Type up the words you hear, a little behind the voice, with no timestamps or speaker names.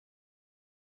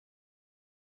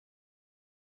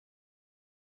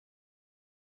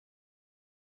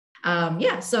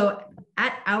Yeah, so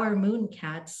at Our Moon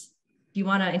Cats, do you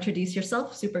want to introduce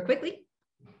yourself super quickly?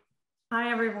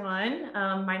 Hi, everyone.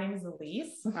 My name is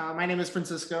Elise. My name is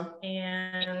Francisco.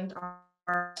 And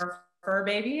our fur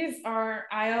babies are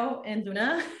Io and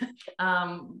Luna.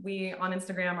 We on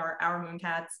Instagram are Our Moon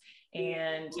Cats.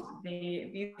 And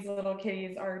these little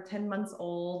kitties are 10 months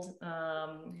old.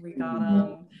 We got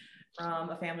them from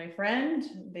a family friend.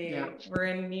 They were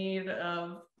in need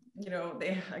of,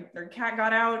 their cat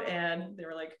got out and they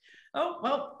were like, oh,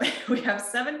 well, we have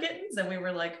 7 kittens. And we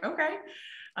were like, okay,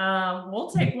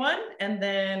 we'll take one. And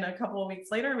then a couple of weeks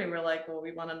later, we were like, well,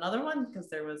 we want another one because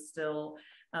there was still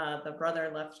the brother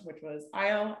left, which was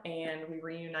Io, and we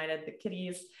reunited the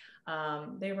kitties.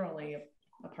 They were only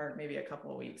apart maybe a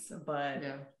couple of weeks, but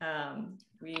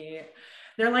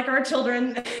they're like our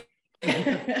children.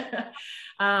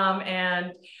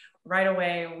 And right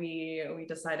away we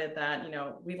decided that,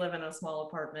 we live in a small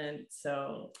apartment,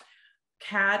 so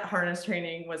cat harness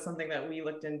training was something that we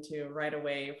looked into right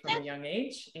away from a young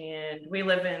age. And we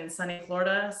live in sunny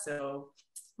Florida, so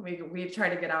we try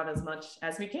to get out as much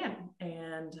as we can.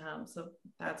 And so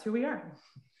that's who we are.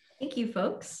 Thank you,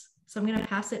 folks. So I'm going to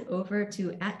pass it over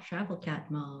to at Travel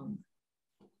Cat Mom.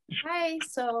 Hi,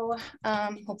 so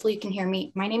hopefully you can hear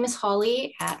me. My name is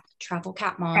Holly at Travel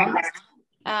Cat Mom.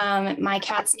 My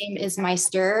cat's name is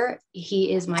Meister.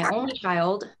 He is my only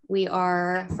child. We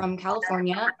are from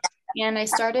California, and I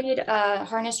started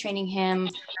harness training him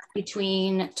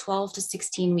between 12 to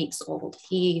 16 weeks old.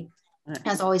 He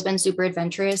has always been super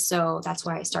adventurous, so that's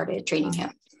why I started training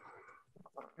him.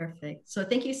 Perfect. So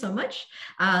thank you so much.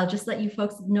 I'll just let you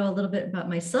folks know a little bit about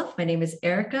myself. My name is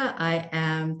Erica. I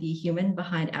am the human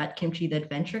behind at Kimchi the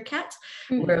Adventure Cat.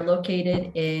 We're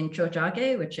located in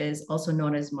Chojage, which is also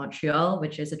known as Montreal,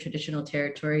 which is a traditional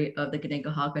territory of the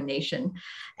Kanien'kehá:ka Nation.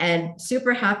 And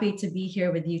super happy to be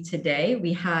here with you today.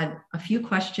 We had a few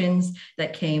questions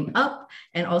that came up,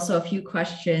 and also a few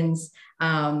questions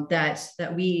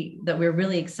that we're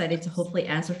really excited to hopefully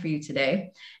answer for you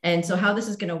today. And so how this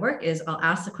is going to work is I'll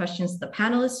ask the questions to the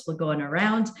panelists, we'll go on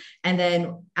around, and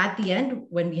then at the end,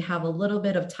 when we have a little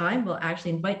bit of time, we'll actually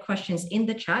invite questions in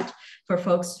the chat for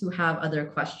folks who have other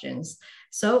questions.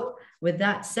 So with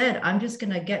that said, I'm just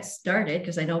going to get started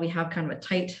because I know we have kind of a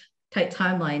tight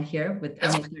timeline here with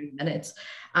only 30 minutes.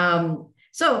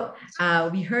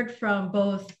 We heard from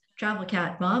both Travel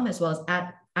Cat Mom as well as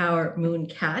at Our Moon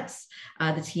Cats,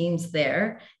 the teams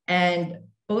there, and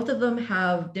both of them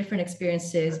have different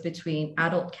experiences between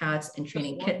adult cats and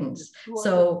training kittens.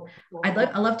 So I'd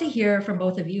love to hear from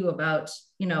both of you about,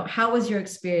 how was your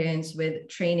experience with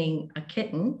training a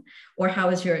kitten, or how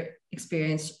was your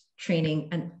experience training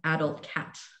an adult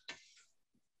cat?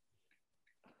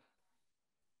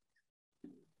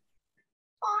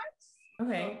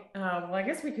 Okay, well, I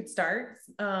guess we could start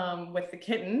with the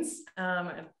kittens.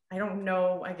 I don't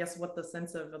know, I guess, what the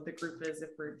sense of the group is,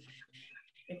 if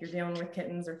you're dealing with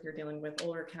kittens or if you're dealing with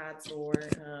older cats or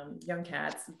young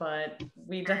cats, but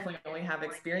we definitely have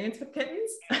experience with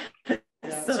kittens.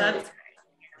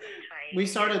 We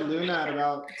started Luna at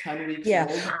about 10 weeks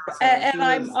old. So and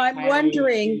I'm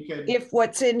wondering if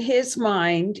what's in his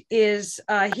mind is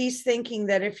he's thinking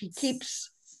that if he keeps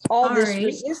all this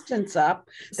resistance up,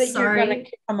 that you're going to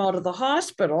kick him out of the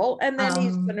hospister, and then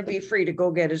he's going to be free to go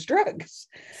get his drugs.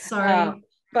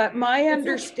 But my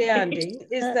understanding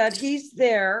is that he's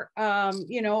there,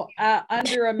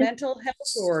 under a mental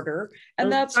health order,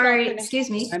 and that's excuse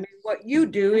me. I mean, what you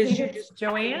do is you just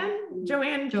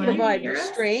Joanne provide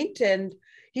restraint, and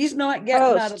he's not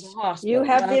getting out of the hospital. You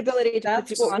have the ability to.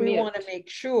 That's what we want to make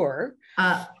sure.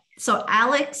 So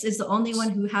Alex is the only one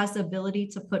who has the ability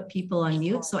to put people on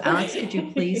mute. So Alex, could you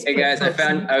please? Hey guys,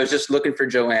 I was just looking for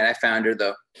Joanne. I found her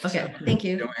though. Okay, thank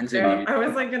you. Joanne's in mute. I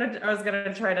was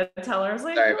gonna try to tell her. I was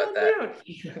like, sorry about that.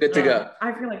 Good to go.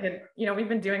 I feel like we've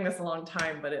been doing this a long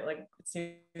time, but it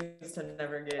seems to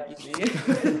never get easy.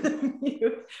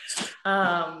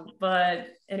 But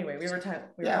anyway, we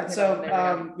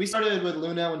started with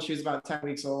Luna when she was about 10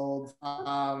 weeks old,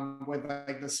 with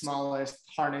like the smallest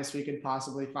harness we could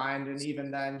possibly find, and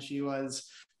even then she was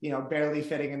barely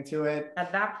fitting into it.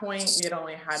 At that point we had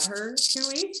only had her 2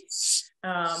 weeks,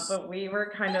 but we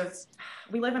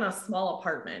live in a small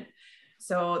apartment.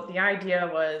 So the idea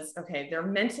was, okay, they're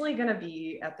mentally going to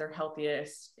be at their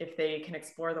healthiest if they can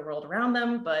explore the world around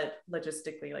them, but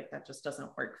logistically, that just doesn't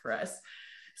work for us.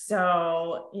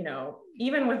 So,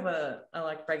 even with a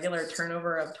regular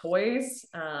turnover of toys,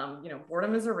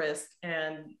 boredom is a risk.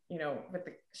 And,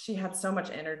 she had so much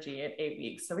energy at 8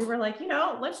 weeks. So we were like,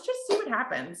 let's just see what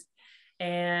happens.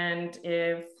 And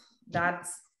if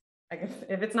that's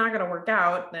if it's not going to work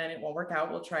out, then it won't work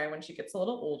out. We'll try when she gets a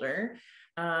little older,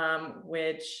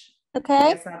 which okay.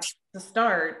 I guess that's to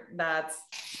start. That's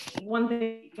one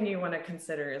thing you want to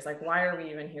consider is like, why are we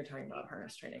even here talking about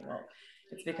harness training? Well,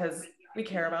 it's because we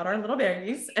care about our little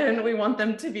babies and we want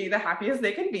them to be the happiest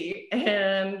they can be.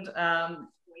 And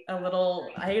a little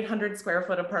 800 square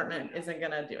foot apartment isn't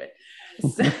going to do it.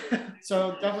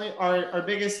 So definitely our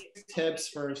biggest tips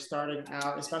for starting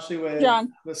out, especially with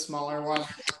the smaller one,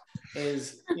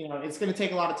 is, you know, it's going to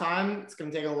take a lot of time. It's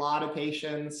going to take a lot of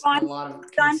patience, a lot of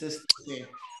consistency.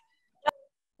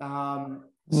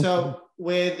 So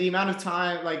with the amount of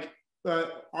time, like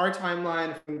our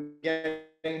timeline from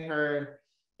getting her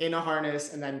in a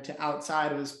harness and then to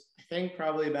outside was, I think,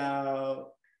 probably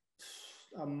about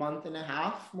a month and a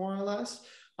half, more or less.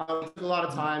 It took a lot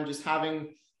of time just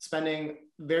spending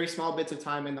very small bits of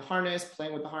time in the harness,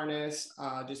 playing with the harness,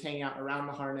 just hanging out around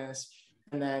the harness.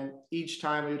 And then each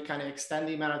time we would kind of extend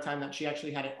the amount of time that she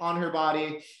actually had it on her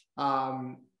body.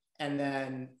 And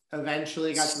then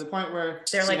eventually got to the point where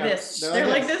they're like this. They're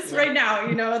like this right now,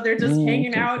 you know, they're just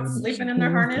hanging out, sleeping in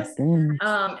their harness. And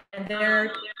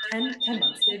they're 10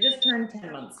 months. They just turned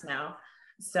 10 months now.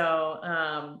 So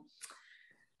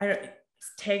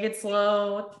take it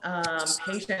slow.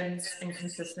 Patience and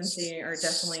consistency are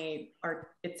definitely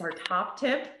it's our top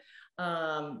tip.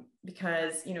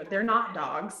 Because, you know, they're not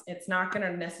dogs. It's not going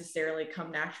to necessarily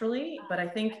come naturally, but I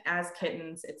think as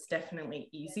kittens, it's definitely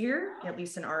easier, at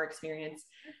least in our experience.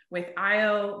 With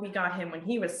Io, we got him when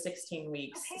he was 16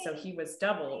 weeks. So he was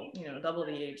double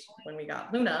the age when we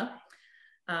got Luna.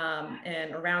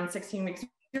 And around 16 weeks,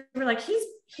 we were like,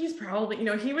 he's probably, you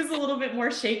know, he was a little bit more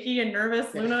shaky and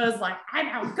nervous. Luna is like, I'm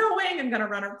outgoing, I'm gonna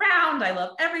run around, I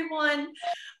love everyone.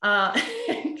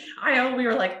 We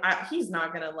were like, he's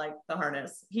not gonna like the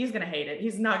harness, he's gonna hate it,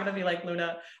 he's not gonna be like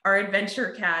Luna, our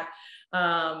adventure cat.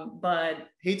 But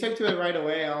he took to it right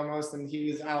away almost, and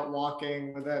he was out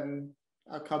walking within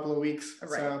a couple of weeks.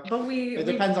 Right. So but it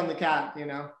depends on the cat, you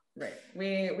know. Right.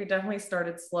 We definitely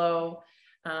started slow.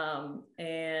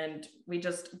 And we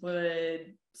just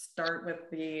would start with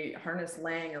the harness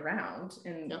laying around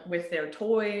and with their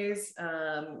toys,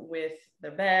 with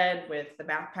the bed, with the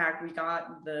backpack. We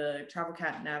got the Travel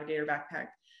Cat Navigator backpack,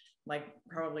 like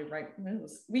probably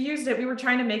we used it. We were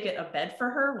trying to make it a bed for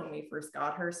her when we first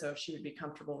got her, so she would be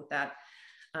comfortable with that.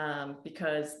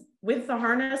 Because with the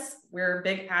harness, we're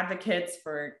big advocates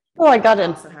for. Oh, I got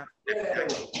in. So you can't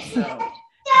have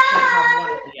one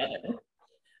or the other.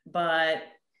 But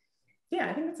yeah,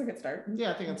 I think that's a good start.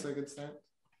 Yeah, I think that's a good start.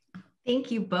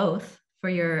 Thank you both for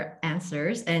your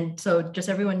answers. And so just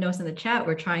everyone knows in the chat,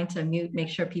 we're trying to make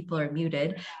sure people are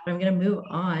muted, but I'm going to move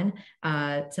on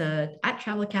to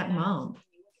Travel Cat Mom.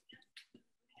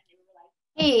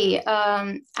 Hey,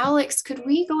 Alex, could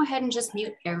we go ahead and just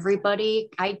mute everybody?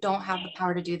 I don't have the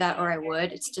power to do that, or I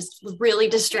would. It's just really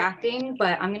distracting,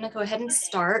 but I'm going to go ahead and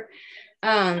start.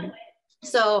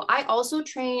 So I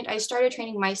started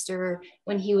training Meister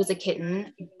when he was a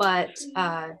kitten, but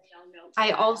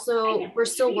we're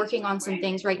still working on some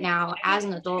things right now as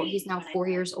an adult. He's now 4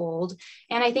 years old.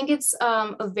 And I think it's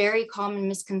a very common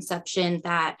misconception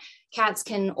that cats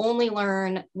can only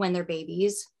learn when they're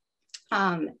babies.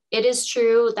 It is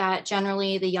true that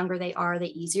generally the younger they are,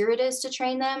 the easier it is to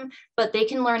train them, but they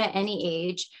can learn at any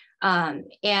age.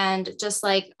 And just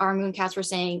like our moon cats were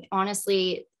saying,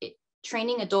 honestly,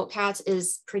 training adult cats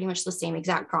is pretty much the same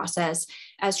exact process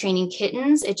as training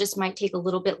kittens. It just might take a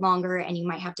little bit longer, and you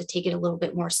might have to take it a little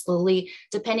bit more slowly,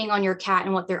 depending on your cat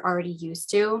and what they're already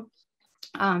used to.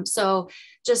 So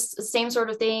just the same sort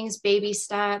of things, baby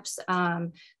steps,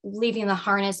 leaving the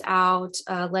harness out,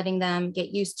 letting them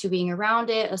get used to being around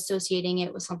it, associating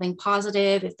it with something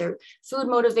positive. If they're food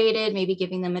motivated, maybe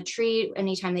giving them a treat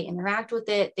anytime they interact with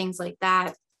it, things like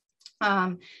that.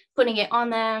 Putting it on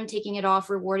them, taking it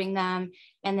off, rewarding them,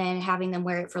 and then having them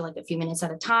wear it for like a few minutes at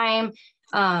a time.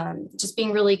 Just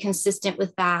being really consistent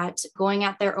with that, going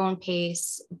at their own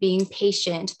pace, being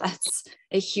patient. That's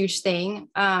a huge thing.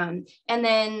 And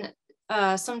then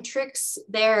some tricks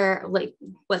there, like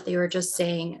what they were just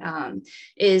saying,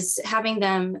 is having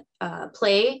them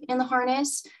play in the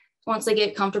harness. Once they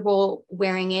get comfortable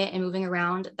wearing it and moving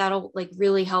around, that'll like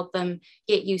really help them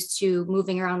get used to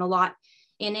moving around a lot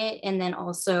in it, and then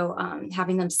also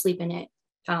having them sleep in it.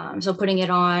 So putting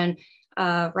it on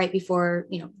right before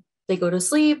they go to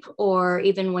sleep, or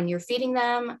even when you're feeding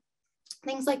them,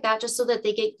 things like that, just so that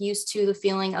they get used to the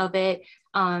feeling of it,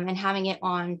 and having it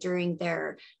on during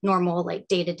their normal like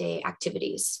day-to-day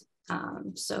activities.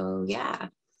 So yeah.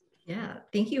 Yeah,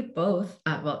 thank you both.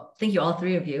 Well, thank you all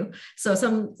three of you. So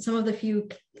some of the few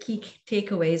key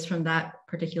takeaways from that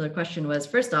particular question was,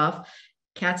 first off,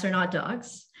 cats are not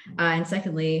dogs. And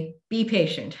secondly, be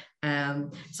patient. So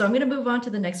I'm going to move on to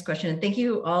the next question. And thank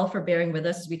you all for bearing with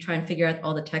us as we try and figure out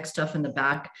all the tech stuff in the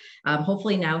back.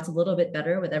 Hopefully now it's a little bit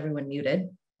better with everyone muted.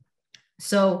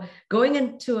 So going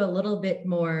into a little bit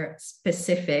more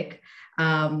specific,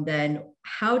 then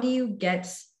how do you get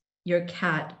your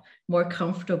cat more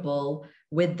comfortable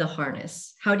with the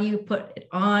harness? How do you put it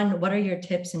on? What are your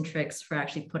tips and tricks for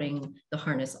actually putting the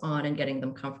harness on and getting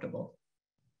them comfortable?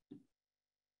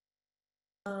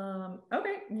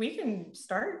 Okay, we can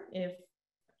start if,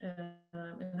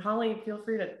 and Holly, feel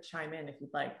free to chime in if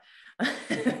you'd like.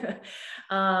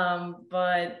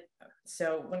 But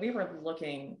so when we were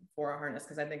looking for a harness,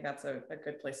 because I think that's a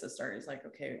good place to start, is like,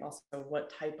 okay, also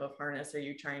what type of harness are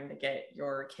you trying to get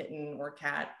your kitten or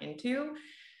cat into?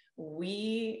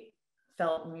 We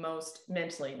felt most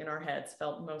mentally in our heads,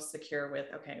 felt most secure with,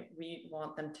 okay, we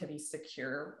want them to be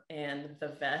secure, and the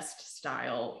vest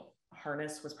style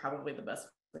harness was probably the best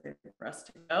way for us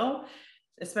to go,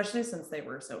 especially since they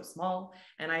were so small.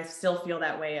 And I still feel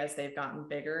that way as they've gotten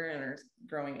bigger and are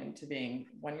growing into being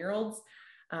 1-year-olds.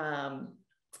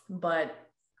 But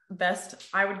vest,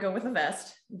 I would go with a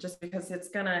vest just because it's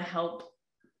gonna help.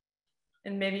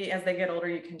 And maybe as they get older,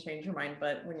 you can change your mind.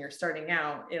 But when you're starting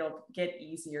out, it'll get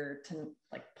easier to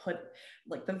like put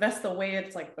like the vest, the way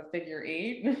it's like the figure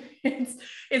 8,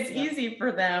 it's easy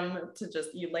for them to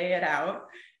just, you lay it out.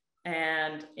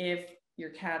 And if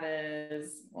your cat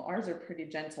is, well, ours are pretty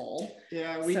gentle.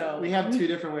 Yeah, we have 2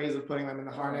 different ways of putting them in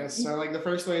the harness. So like the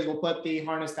first way is we'll put the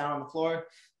harness down on the floor,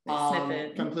 sniff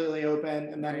it completely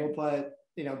open, and then we'll put,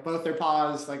 you know, both their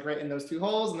paws like right in those 2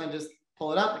 holes, and then just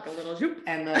pull it up like a little zoop,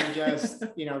 and then just,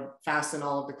 you know, fasten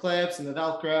all of the clips and the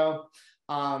Velcro.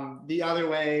 The other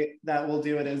way that we'll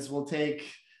do it is we'll take,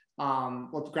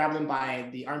 we'll grab them by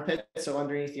the armpit, so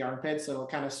underneath the armpit, so it'll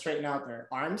kind of straighten out their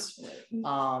arms.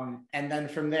 And then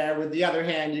from there, with the other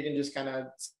hand, you can just kind of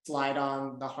slide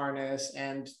on the harness,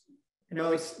 and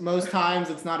most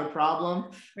times it's not a problem.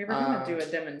 We were going to do a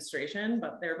demonstration,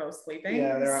 but they're both sleeping.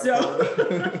 Yeah, they're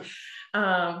so.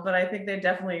 But I think they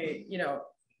definitely, you know,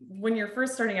 when you're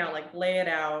first starting out, like lay it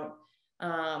out,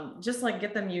 just like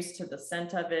get them used to the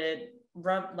scent of it,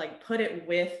 rub, like put it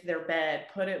with their bed,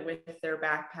 put it with their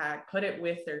backpack, put it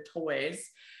with their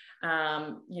toys,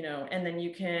 you know, and then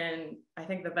you can, I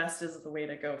think the best is the way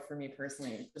to go for me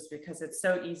personally, just because it's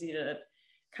so easy to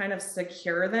kind of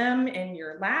secure them in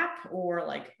your lap or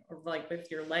like with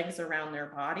your legs around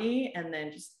their body, and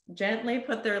then just gently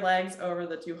put their legs over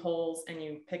the 2 holes, and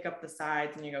you pick up the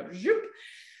sides and you go zoop.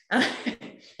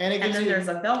 And then there's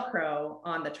a Velcro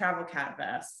on the Travel Cat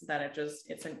vest that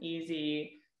it's an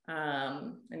easy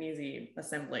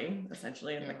assembly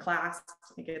essentially, and the clasp,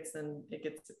 it gets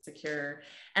it secure.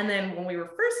 And then when we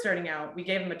were first starting out, we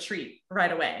gave them a treat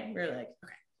right away. We were like,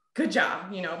 okay, good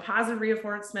job, you know, positive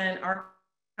reinforcement. Our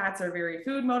cats are very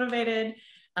food motivated.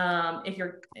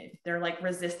 If they're like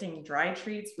resisting dry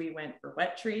treats, we went for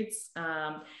wet treats.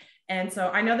 And so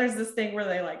I know there's this thing where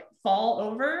they like fall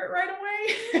over right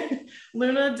away.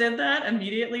 Luna did that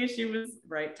immediately. She was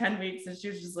 10 weeks, and she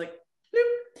was just like,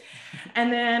 bloop.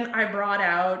 And then I brought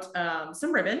out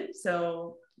some ribbon.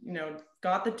 So, you know,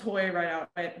 got the toy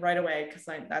right away, because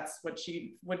that's what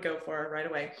she would go for right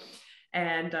away.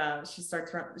 And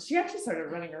she actually started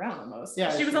running around the most.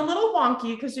 Yeah, she was a little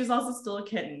wonky because she was also still a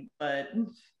kitten, but.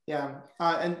 Yeah.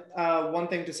 And one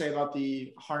thing to say about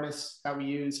the harness that we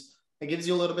use, it gives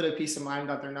you a little bit of peace of mind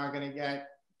that they're not going to get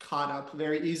caught up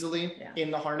very easily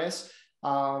in the harness.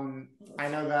 I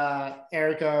know that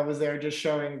Erica was there just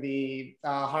showing the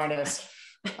harness,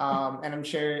 and I'm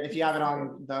sure if you have it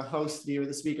on the host view or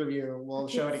the speaker view, we'll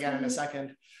show it again in a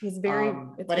second. It's very,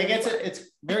 but it's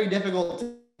very difficult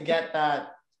to get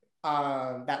that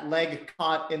leg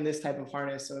caught in this type of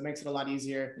harness, so it makes it a lot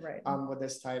easier with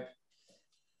this type.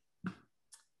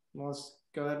 Let's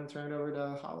go ahead and turn it over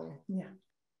to Holly.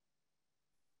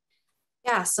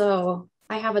 Yeah, so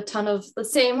I have a ton of the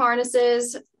same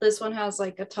harnesses. This one has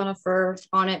like a ton of fur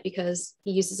on it because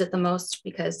he uses it the most,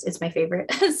 because it's my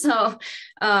favorite. So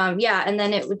yeah, and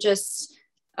then it would just,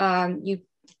 you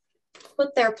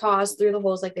put their paws through the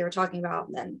holes like they were talking about,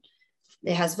 and then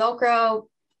it has Velcro,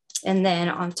 and then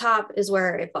on top is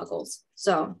where it buckles.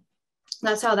 So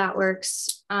that's how that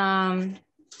works. And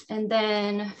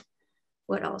then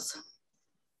what else?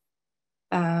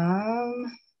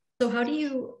 So how do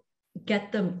you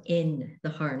get them in the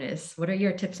harness? What are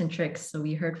your tips and tricks? So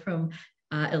we heard from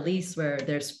Elise where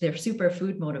they're super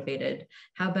food motivated.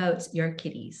 How about your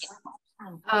kitties?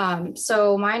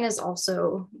 So mine is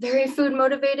also very food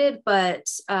motivated, but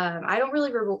I don't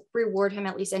really reward him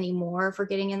at least anymore for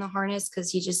getting in the harness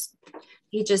because he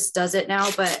just does it now.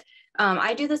 But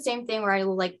I do the same thing where I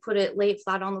will like lay it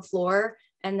flat on the floor,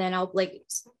 and then I'll like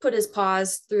put his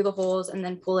paws through the holes and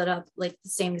then pull it up like the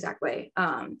same exact way.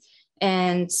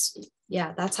 And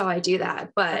yeah, that's how I do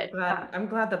that. But I'm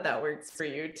glad that works for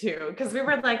you too. Because we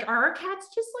were like, are our cats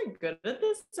just like good at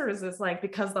this? Or is this like,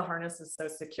 because the harness is so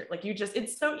secure, like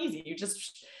it's so easy.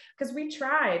 Because we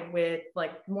tried with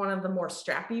like one of the more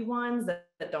strappy ones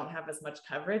that don't have as much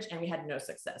coverage, and we had no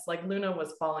success. Like Luna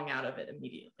was falling out of it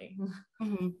immediately.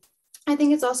 Mm-hmm. I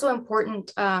think it's also important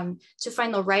to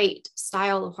find the right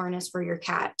style of harness for your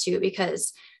cat too,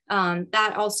 because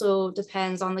that also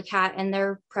depends on the cat and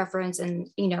their preference. And,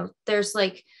 there's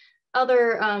like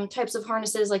other types of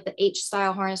harnesses, like the H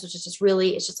style harness, which is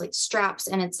it's just like straps,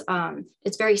 and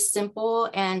it's very simple.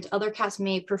 And other cats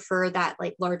may prefer that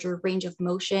like larger range of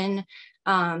motion.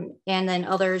 And then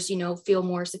others, feel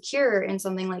more secure in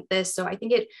something like this. So I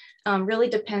think it really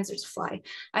depends. There's a fly.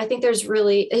 I think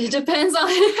it depends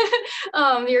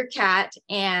on your cat.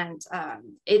 And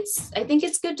I think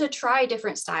it's good to try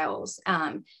different styles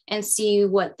and see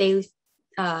what they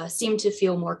seem to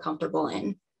feel more comfortable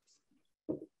in.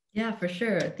 Yeah, for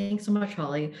sure. Thanks so much,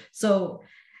 Holly. So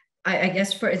I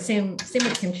guess same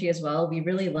with Kimchi as well. We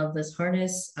really love this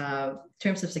harness. In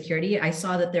terms of security, I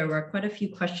saw that there were quite a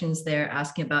few questions there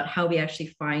asking about how we actually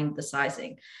find the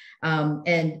sizing.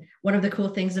 And one of the cool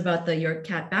things about the Your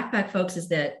Cat Backpack, folks, is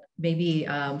that maybe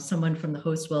someone from the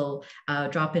host will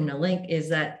drop in a link, is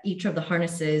that each of the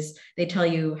harnesses, they tell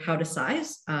you how to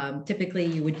size. Typically,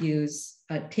 you would use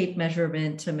a tape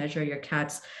measurement to measure your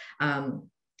cat's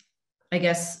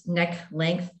neck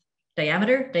length,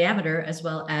 diameter, as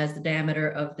well as the diameter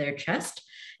of their chest.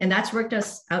 And that's worked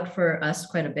out for us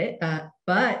quite a bit.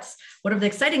 But one of the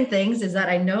exciting things is that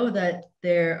I know that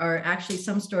there are actually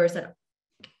some stores that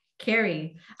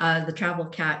carry the Travel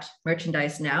Cat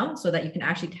merchandise now, so that you can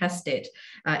actually test it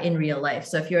in real life.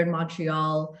 So if you're in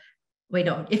Montreal,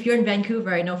 if you're in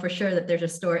Vancouver, I know for sure that there's a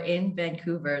store in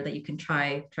Vancouver that you can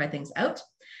try things out.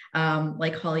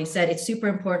 Like Holly said, it's super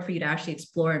important for you to actually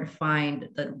explore and find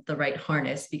the right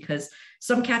harness, because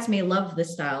some cats may love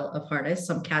this style of harness.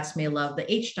 Some cats may love the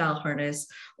H style harness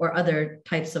or other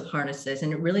types of harnesses.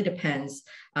 And it really depends,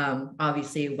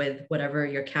 obviously, with whatever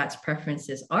your cat's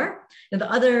preferences are. And the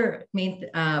other main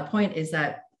point is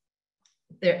that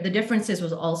the differences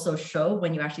will also show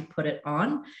when you actually put it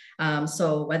on.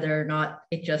 So whether or not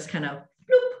it just kind of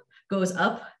goes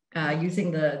up using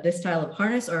this style of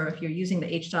harness, or if you're using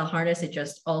the H style harness, it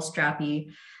just all strappy.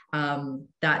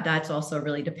 That's also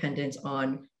really dependent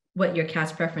on what your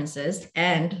cat's preference is.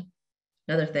 And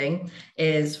another thing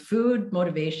is food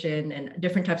motivation and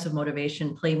different types of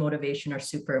motivation, play motivation, are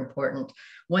super important.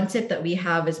 One tip that we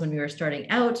have is when we were starting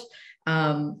out,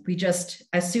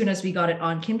 as soon as we got it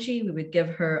on Kimchi, we would give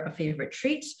her a favorite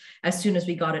treat. As soon as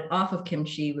we got it off of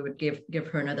Kimchi, we would give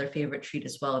her another favorite treat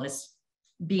as well. And it's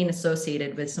being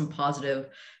associated with some positive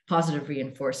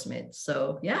reinforcement.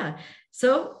 So yeah.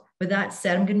 So with that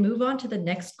said, I'm going to move on to the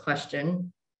next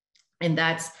question. And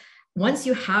that's, once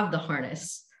you have the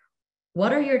harness,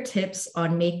 what are your tips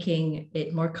on making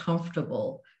it more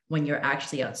comfortable when you're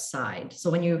actually outside?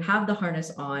 So when you have the harness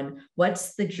on,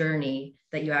 what's the journey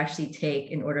that you actually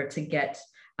take in order to get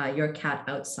your cat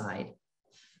outside?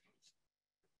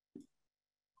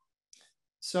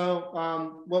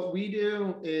 So what we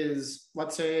do is,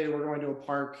 let's say we're going to a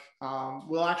park,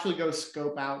 we'll actually go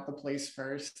scope out the place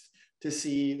first to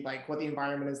see like what the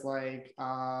environment is like,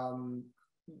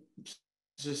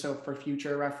 just so for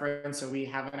future reference, so we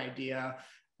have an idea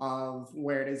of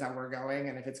where it is that we're going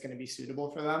and if it's going to be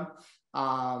suitable for them.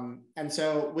 And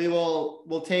so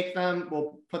we'll take them,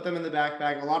 we'll put them in the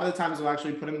backpack. A lot of the times we'll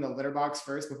actually put them in the litter box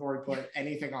first before we put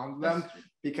anything on them,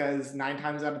 because 9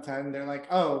 times out of 10, they're like,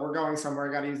 oh, we're going somewhere,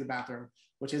 I got to use the bathroom,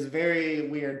 which is very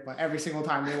weird, but every single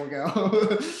time they will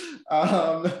go.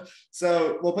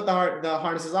 So we'll put the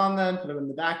harnesses on them, put them in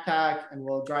the backpack, and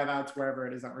we'll drive out to wherever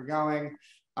it is that we're going.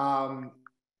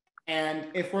 And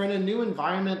if we're in a new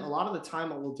environment, a lot of the time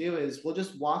what we'll do is we'll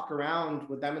just walk around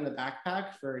with them in the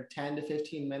backpack for 10 to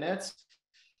 15 minutes,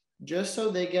 just so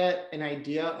they get an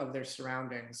idea of their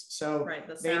surroundings. So right,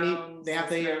 they have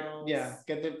to hear,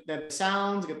 get the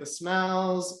sounds, get the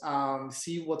smells,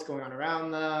 see what's going on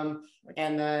around them.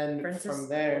 And then from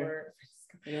there,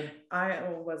 I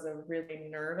was a really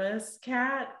nervous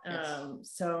cat.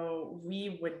 So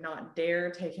we would not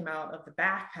dare take him out of the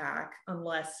backpack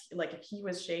unless, like, if he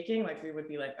was shaking, like, we would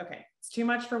be like, okay, it's too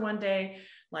much for one day.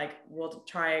 Like, we'll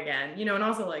try again, you know. And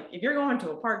also, like, if you're going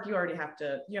to a park, you have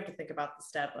to think about the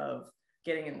step of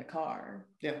getting in the car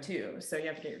too. So you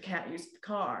have to get your cat used to the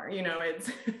car, you know. It's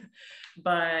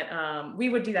but we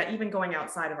would do that even going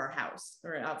outside of our house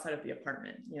or outside of the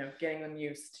apartment, you know, getting them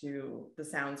used to the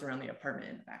sounds around the apartment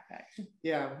in the backpack.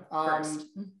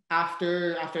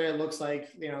 After it looks like,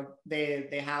 you know,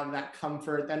 they have that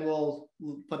comfort, then we'll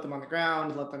put them on the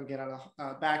ground, let them get on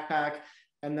a backpack,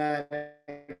 and then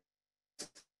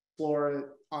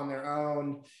explore on their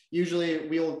own. Usually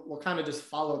we'll kind of just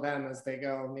follow them as they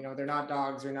go. You know, they're not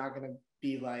dogs. They're not going to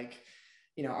be like,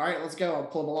 you know, all right, let's go. I'll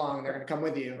pull them along. And they're going to come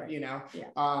with you, you know.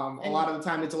 A lot of the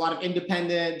time it's a lot of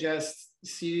independent, just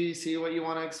see what you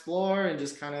want to explore and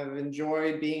just kind of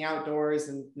enjoy being outdoors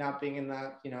and not being in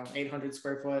that, you know, 800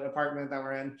 square foot apartment that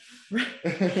we're in.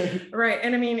 Right.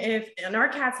 And I mean, and our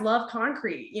cats love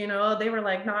concrete, you know, they were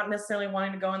like not necessarily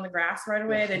wanting to go in the grass right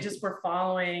away. They just were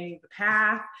following the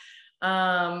path.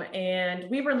 And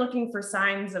we were looking for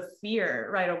signs of fear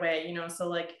right away, you know, so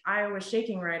like I was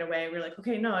shaking right away. We were like,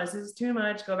 okay, no, this is too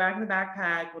much. Go back in the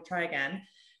backpack. We'll try again.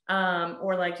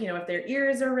 Or like, you know, if their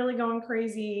ears are really going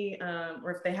crazy,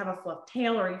 or if they have a fluffed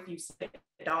tail, or if you see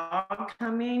a dog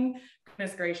coming,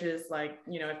 goodness gracious, like,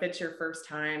 you know, if it's your first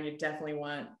time, you definitely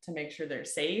want to make sure they're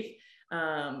safe.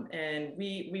 And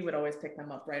we would always pick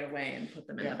them up right away and put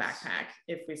them in the backpack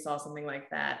if we saw something like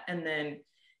that. And then,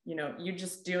 you know, you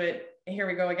just do it. Here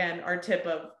we go again. Our tip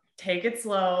of take it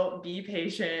slow, be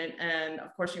patient. And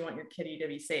of course you want your kitty to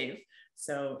be safe.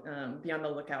 So be on the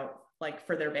lookout, like,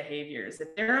 for their behaviors.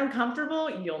 If they're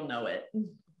uncomfortable, you'll know it.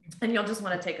 And you'll just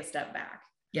want to take a step back.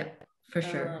 Yeah, for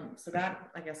sure. So that,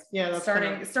 I guess, that's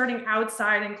starting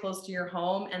outside and close to your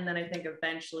home. And then I think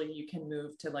eventually you can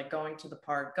move to like going to the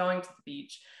park, going to the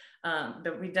beach.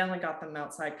 But we definitely got them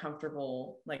outside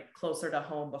comfortable, like closer to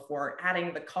home before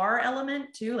adding the car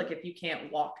element too. Like if you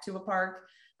can't walk to a park,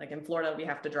 like in Florida, we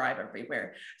have to drive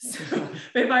everywhere. So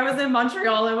if I was in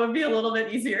Montreal, it would be a little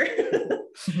bit easier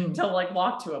to like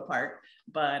walk to a park.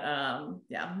 But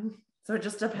yeah, so it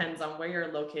just depends on where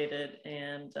you're located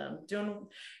and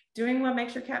doing what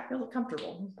makes your cat feel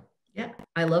comfortable. Yeah,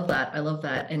 I love that. I love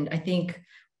that. And I think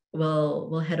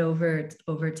we'll head over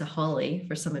to Holly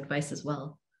for some advice as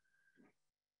well.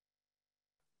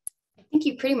 I think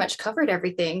you pretty much covered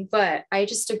everything, but I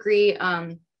just agree.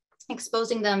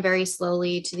 Exposing them very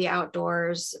slowly to the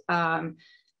outdoors,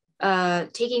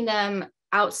 taking them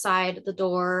outside the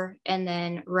door and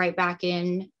then right back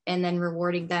in, and then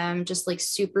rewarding them just like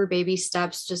super baby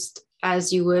steps, just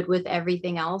as you would with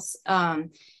everything else. And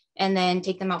then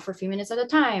take them out for a few minutes at a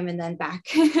time and then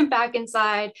back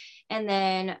inside. And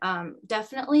then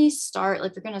definitely start,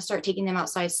 like, if you're going to start taking them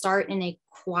outside, start in a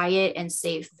quiet and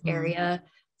safe area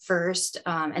first,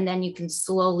 and then you can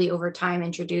slowly over time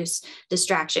introduce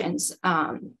distractions.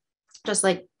 Just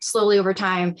like slowly over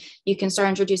time, you can start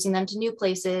introducing them to new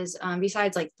places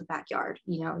besides like the backyard.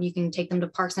 You know, you can take them to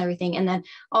parks and everything. And then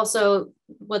also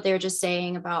what they're just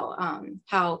saying about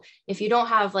how if you don't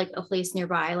have like a place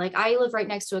nearby, like I live right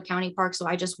next to a county park, so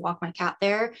I just walk my cat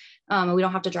there. We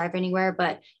don't have to drive anywhere.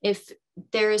 But if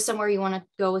there is somewhere you want to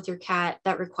go with your cat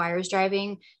that requires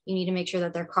driving, you need to make sure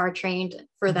that they're car trained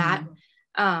for that.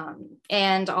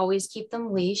 And always keep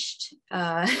them leashed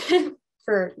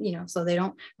for, you know, so they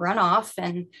don't run off.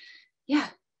 And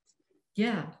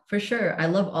yeah, for sure. I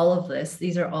love all of this.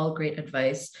 These are all great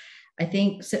advice. I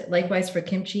think likewise for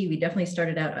Kimchi, we definitely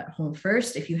started out at home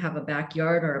first. If you have a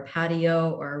backyard or a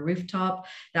patio or a rooftop,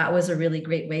 that was a really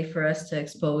great way for us to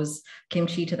expose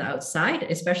Kimchi to the outside,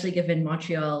 especially given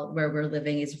Montreal, where we're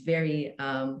living, is very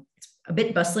a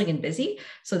bit bustling and busy.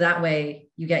 So that way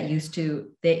you get used to,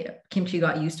 Kimchi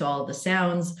got used to all the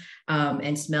sounds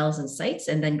and smells and sights,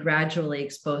 and then gradually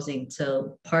exposing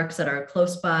to parks that are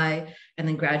close by, and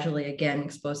then gradually again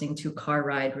exposing to car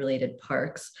ride related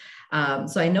parks.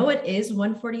 So I know it is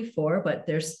 1:44, but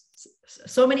there's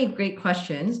so many great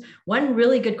questions. One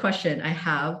really good question I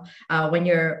have, when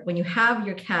you have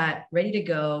your cat ready to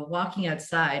go walking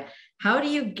outside, how do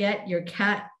you get your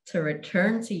cat to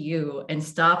return to you and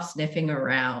stop sniffing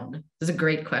around? This is a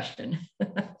great question.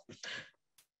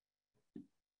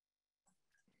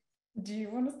 Do you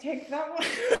want to take that one?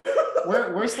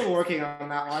 We're still working on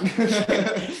that one.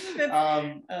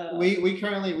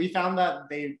 We found that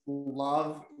they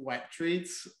love wet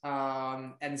treats,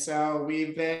 and so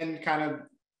we've been kind of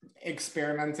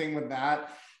experimenting with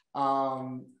that.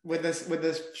 With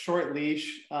this short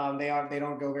leash, they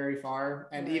don't go very far,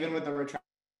 and even with the retractable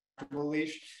comfortable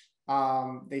leash,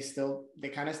 they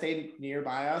kind of stayed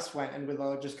nearby us and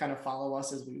would just kind of follow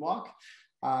us as we walk.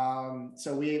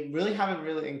 So we really haven't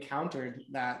really encountered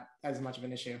that as much of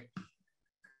an issue.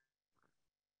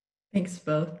 Thanks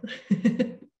both.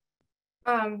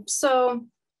 So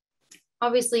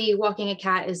obviously walking a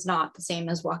cat is not the same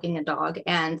as walking a dog,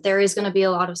 and there is going to be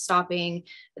a lot of stopping.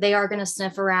 They are going to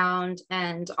sniff around,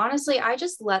 and honestly, I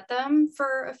just let them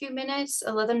for a few minutes,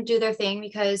 let them do their thing,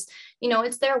 because, you know,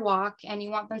 it's their walk and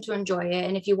you want them to enjoy it.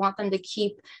 And if you want them to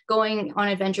keep going on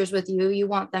adventures with you, you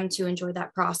want them to enjoy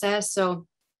that process. So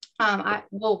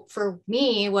well, for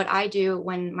me, what I do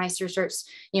when Meister starts,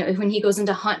 you know, when he goes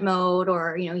into hunt mode,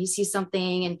 or, you know, he sees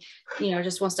something and, you know,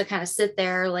 just wants to kind of sit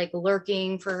there like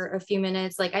lurking for a few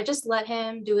minutes, like I just let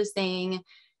him do his thing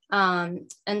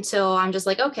until I'm just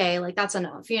like, okay, like that's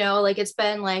enough, you know, like it's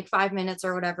been like 5 minutes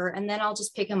or whatever. And then I'll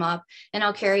just pick him up and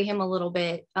I'll carry him a little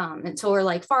bit until we're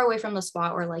like far away from the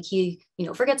spot where like he, you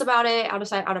know, forgets about it, out of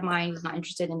sight, out of mind, he's not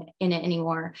interested in it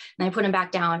anymore. And I put him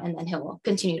back down, and then he'll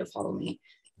continue to follow me.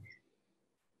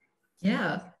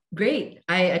 Yeah, great.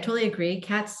 I totally agree.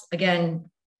 Cats, again,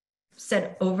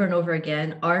 said over and over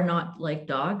again, are not like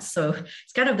dogs. So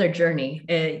it's kind of their journey.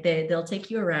 They'll take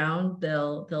you around.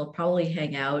 They'll probably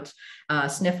hang out,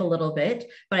 sniff a little bit.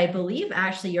 But I believe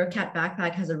actually your cat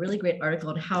backpack has a really great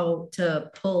article on how to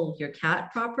pull your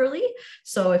cat properly.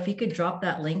 So if you could drop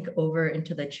that link over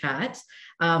into the chat.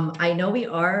 I know we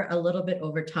are a little bit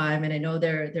over time, and I know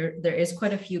there is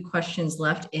quite a few questions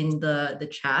left in the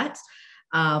chat.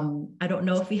 I don't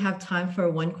know if we have time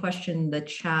for one question in the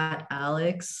chat,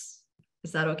 Alex.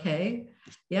 Is that okay?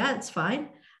 Yeah, it's fine.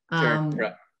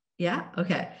 Sure. Yeah,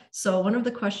 okay. So one of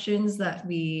the questions that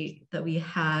we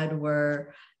had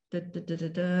were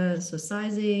so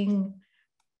sizing.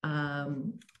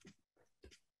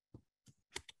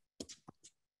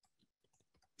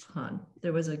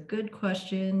 There was a good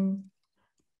question.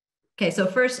 Okay, so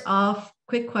first off,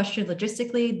 quick question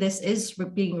logistically, this is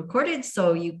being recorded,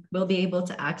 so you will be able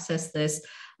to access this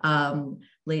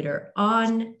later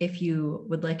on if you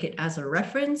would like it as a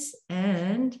reference.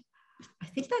 And I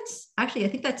think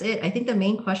that's it. I think the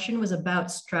main question was about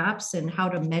straps and how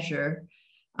to measure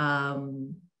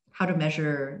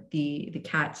the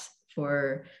cats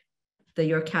for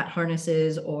your cat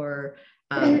harnesses, or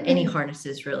any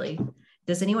harnesses really.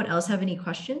 Does anyone else have any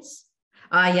questions?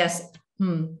 Yes.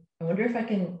 I wonder if I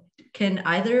can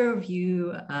either of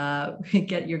you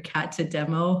get your cat to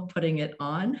demo putting it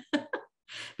on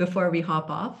before we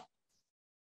hop off?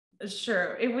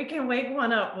 Sure. If we can wake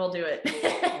one up, we'll do it. We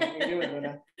do it,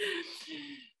 Luna.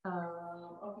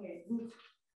 Okay.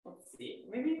 Let's see.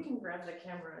 Maybe you can grab the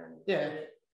camera and yeah. do it.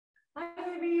 Hi,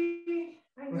 baby.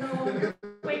 I know you're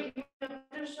waking up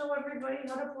to show everybody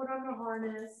how to put on the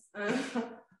harness. Okay.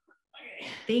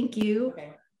 Thank you.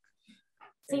 Okay.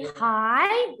 Say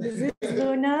hi. This is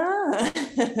Luna.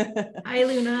 Hi,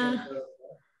 Luna.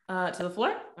 To the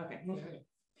floor? Okay. Okay.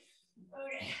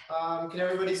 Can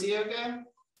everybody see okay?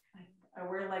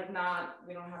 We're like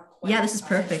we don't have Yeah, this is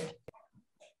perfect.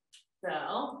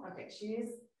 So, okay, she's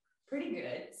pretty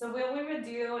good. So what we would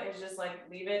do is just like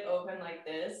leave it open like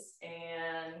this,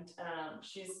 and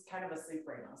she's kind of asleep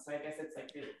right now, so I guess it's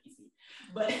like really easy.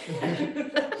 But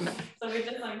so we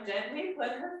just like gently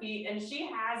put her feet, and she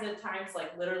has at times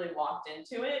like literally walked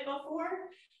into it before,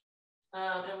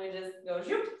 and we just go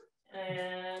shoop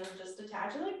and just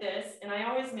attach it like this. And I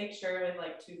always make sure with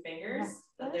like 2 fingers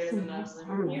that there's enough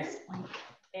room here.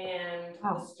 And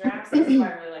the straps, that's why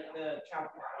I really like the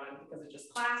Travel Cat one, because it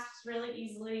just clasps really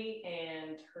easily,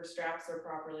 and her straps are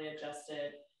properly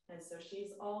adjusted, and so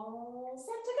she's all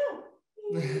set to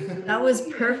go. That was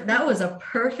perfect. That was a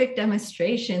perfect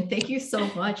demonstration. Thank you so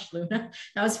much, Luna.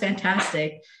 That was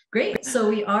fantastic. Great. So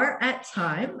we are at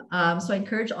time. So I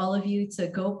encourage all of you to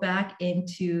go back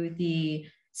into the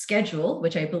schedule,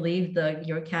 which I believe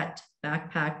Your Cat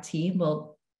Backpack team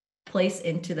will place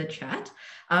into the chat.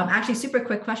 Actually, super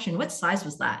quick question. What size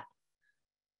was that?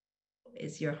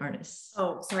 Is your harness?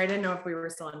 Oh, sorry. I didn't know if we were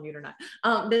still on mute or not.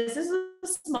 This is a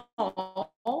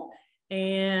small,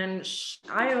 and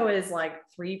Io is like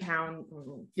 3 pounds,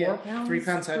 4 pounds? 3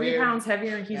 pounds heavier. 3 pounds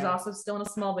heavier. And he's also still in a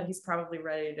small, but he's probably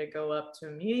ready to go up to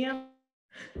a medium.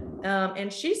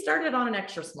 And she started on an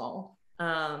extra small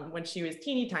when she was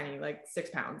teeny tiny, like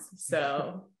 6 pounds.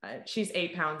 So she's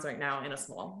 8 pounds right now in a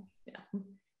small. Yeah.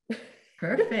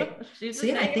 Perfect. She's so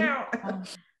yeah,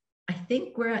 I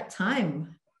think we're at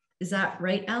time. Is that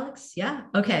right, Alex? Yeah.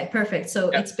 Okay, perfect.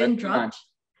 So it's been dropped.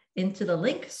 into the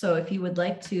link. So if you would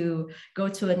like to go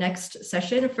to a next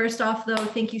session, first off though,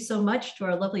 thank you so much to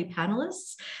our lovely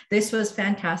panelists. This was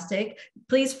fantastic.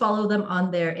 Please follow them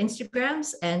on their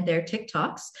Instagrams and their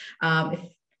TikToks. If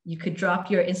you could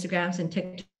drop your Instagrams and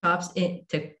TikToks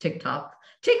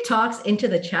into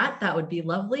the chat, that would be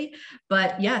lovely.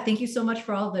 But yeah, thank you so much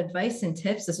for all the advice and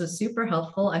tips. This was super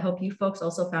helpful. I hope you folks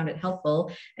also found it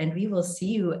helpful, and we will see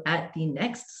you at the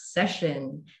next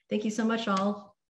session. Thank you so much all.